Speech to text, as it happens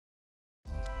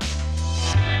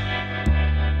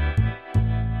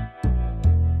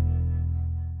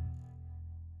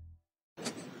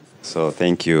So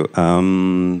thank you.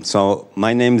 So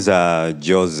my name's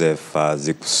Joseph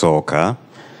Zikusooka.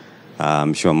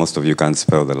 I'm sure most of you can't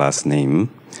spell the last name,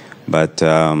 but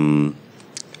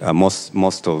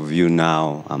most of you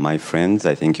now are my friends.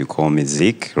 I think you call me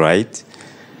Zik, right?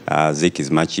 Zik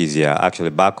is much easier.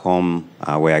 Actually, back home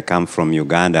where I come from,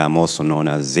 Uganda, I'm also known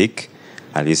as Zik,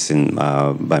 at least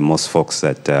by most folks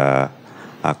that are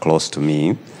close to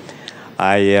me.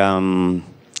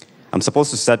 I'm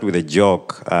supposed to start with a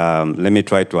joke. Let me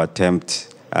try to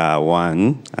attempt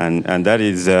one, and that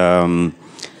is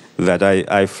that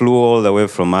I flew all the way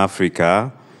from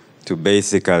Africa to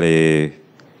basically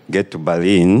get to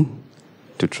Berlin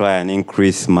to try and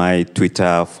increase my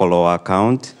Twitter follower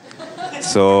count.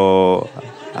 So,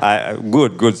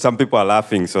 good. Some people are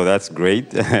laughing, so that's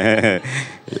great. But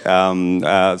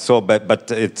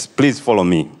please follow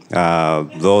me.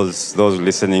 Those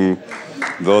listening,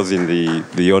 those in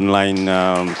the online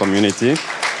community.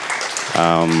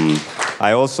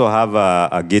 I also have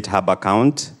a GitHub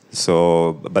account.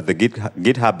 So, but the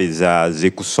GitHub is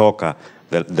Zikusooka,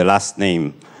 the last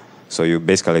name. So you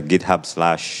basically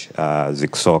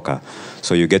GitHub/Zikusooka.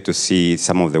 So you get to see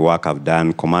some of the work I've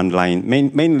done, command line.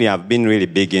 Mainly I've been really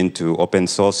big into open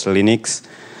source Linux.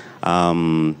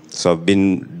 So I've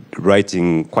been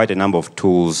writing quite a number of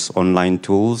tools, online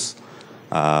tools,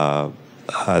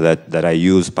 that I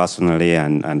use personally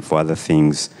and for other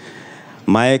things.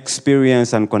 My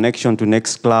experience and connection to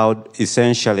Nextcloud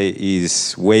essentially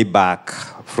is way back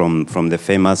from the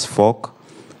famous fork.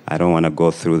 I don't want to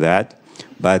go through that.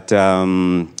 But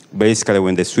basically,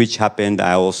 when the switch happened,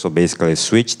 I also basically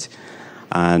switched,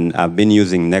 and I've been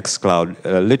using Nextcloud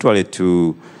literally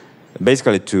to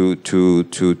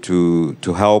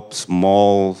help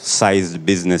small-sized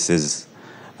businesses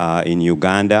in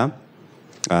Uganda,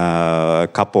 a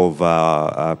couple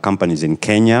of companies in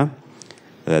Kenya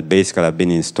that basically have been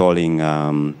installing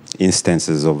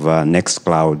instances of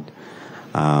Nextcloud,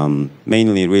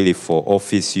 mainly really for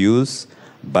office use.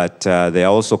 But there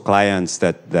are also clients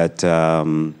that are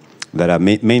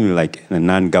mainly like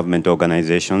non-government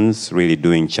organizations, really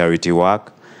doing charity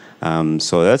work.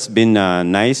 So that's been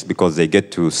nice because they get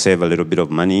to save a little bit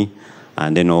of money,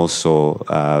 and then also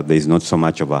there's not so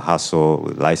much of a hassle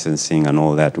with licensing and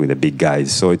all that with the big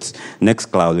guys. So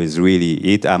Nextcloud is really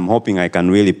it. I'm hoping I can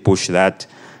really push that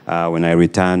when I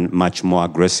return much more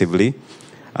aggressively.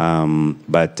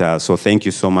 So thank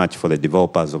you so much for the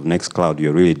developers of Nextcloud.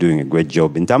 You're really doing a great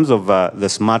job. In terms of the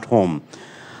smart home,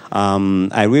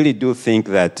 I really do think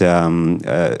that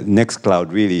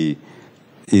Nextcloud really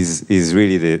is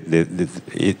really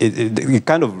it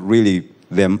kind of really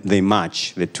they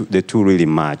match, the two really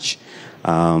match,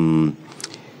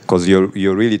 because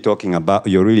you're really talking about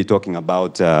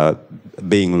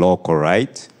being local,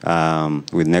 right?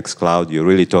 With Nextcloud, you're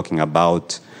really talking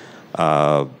about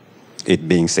it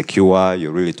being secure.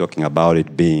 You're really talking about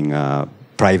it being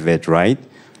private, right?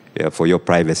 For your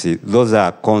privacy. Those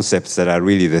are concepts that are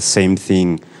really the same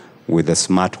thing with the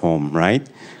smart home, right?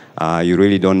 You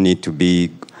really don't need to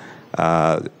be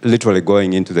literally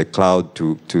going into the cloud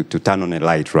to turn on a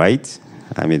light, right?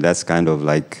 I mean, that's kind of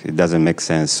like, it doesn't make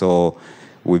sense. So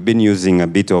we've been using a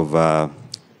bit of,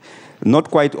 not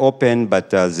quite open,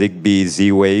 but Zigbee,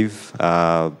 Z-Wave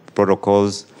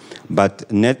protocols. But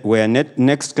where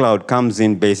Nextcloud comes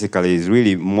in basically is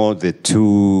really more the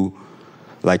two,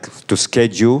 like to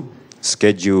schedule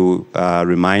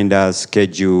reminders,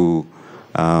 schedule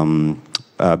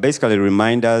basically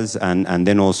reminders, and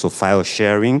then also file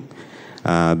sharing,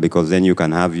 because then you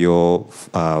can have your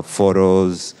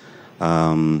photos,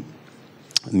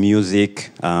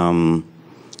 music,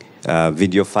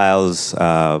 video files,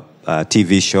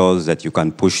 TV shows that you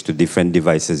can push to different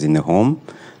devices in the home.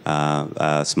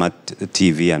 Smart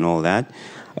TV and all that.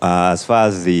 As far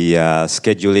as the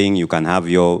scheduling, you can have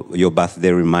your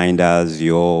birthday reminders,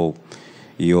 your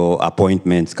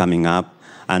appointments coming up,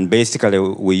 and basically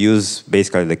we use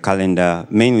the calendar,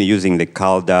 mainly using the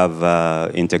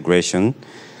CalDAV integration.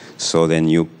 So then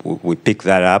we pick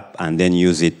that up and then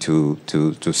use it to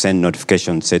send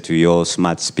notifications, say, to your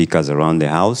smart speakers around the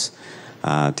house,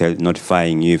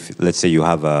 notifying you if, let's say, you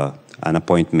have an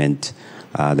appointment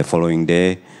the following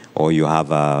day, or you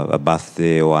have a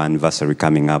birthday or anniversary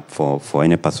coming up for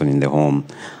any person in the home.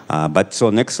 But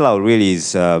so Nextcloud really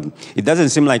is, it doesn't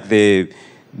seem like the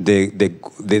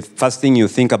first thing you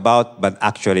think about, but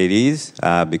actually it is,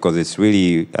 because it's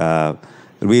really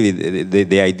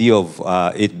the idea of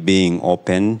it being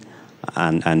open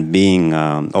and being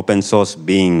open source,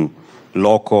 being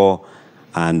local,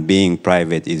 and being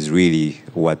private is really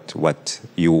what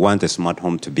you want a smart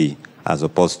home to be, as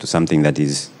opposed to something that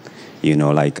is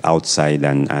like outside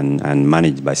and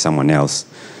managed by someone else.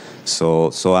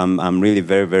 So I'm really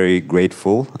very, very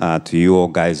grateful to you all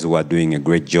guys who are doing a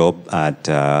great job at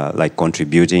like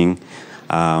contributing.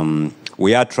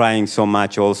 We are trying so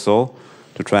much also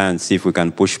to try and see if we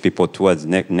can push people towards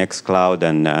Nextcloud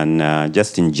and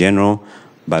just in general,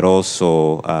 but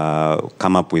also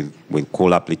come up with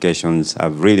cool applications.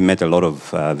 I've really met a lot of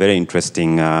very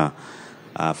interesting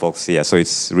folks here, so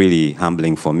it's really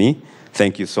humbling for me.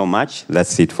 Thank you so much.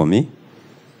 That's it for me.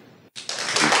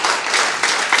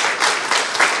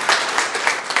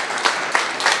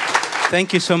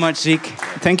 Thank you so much, Zeke.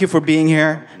 Thank you for being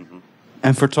here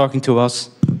and for talking to us.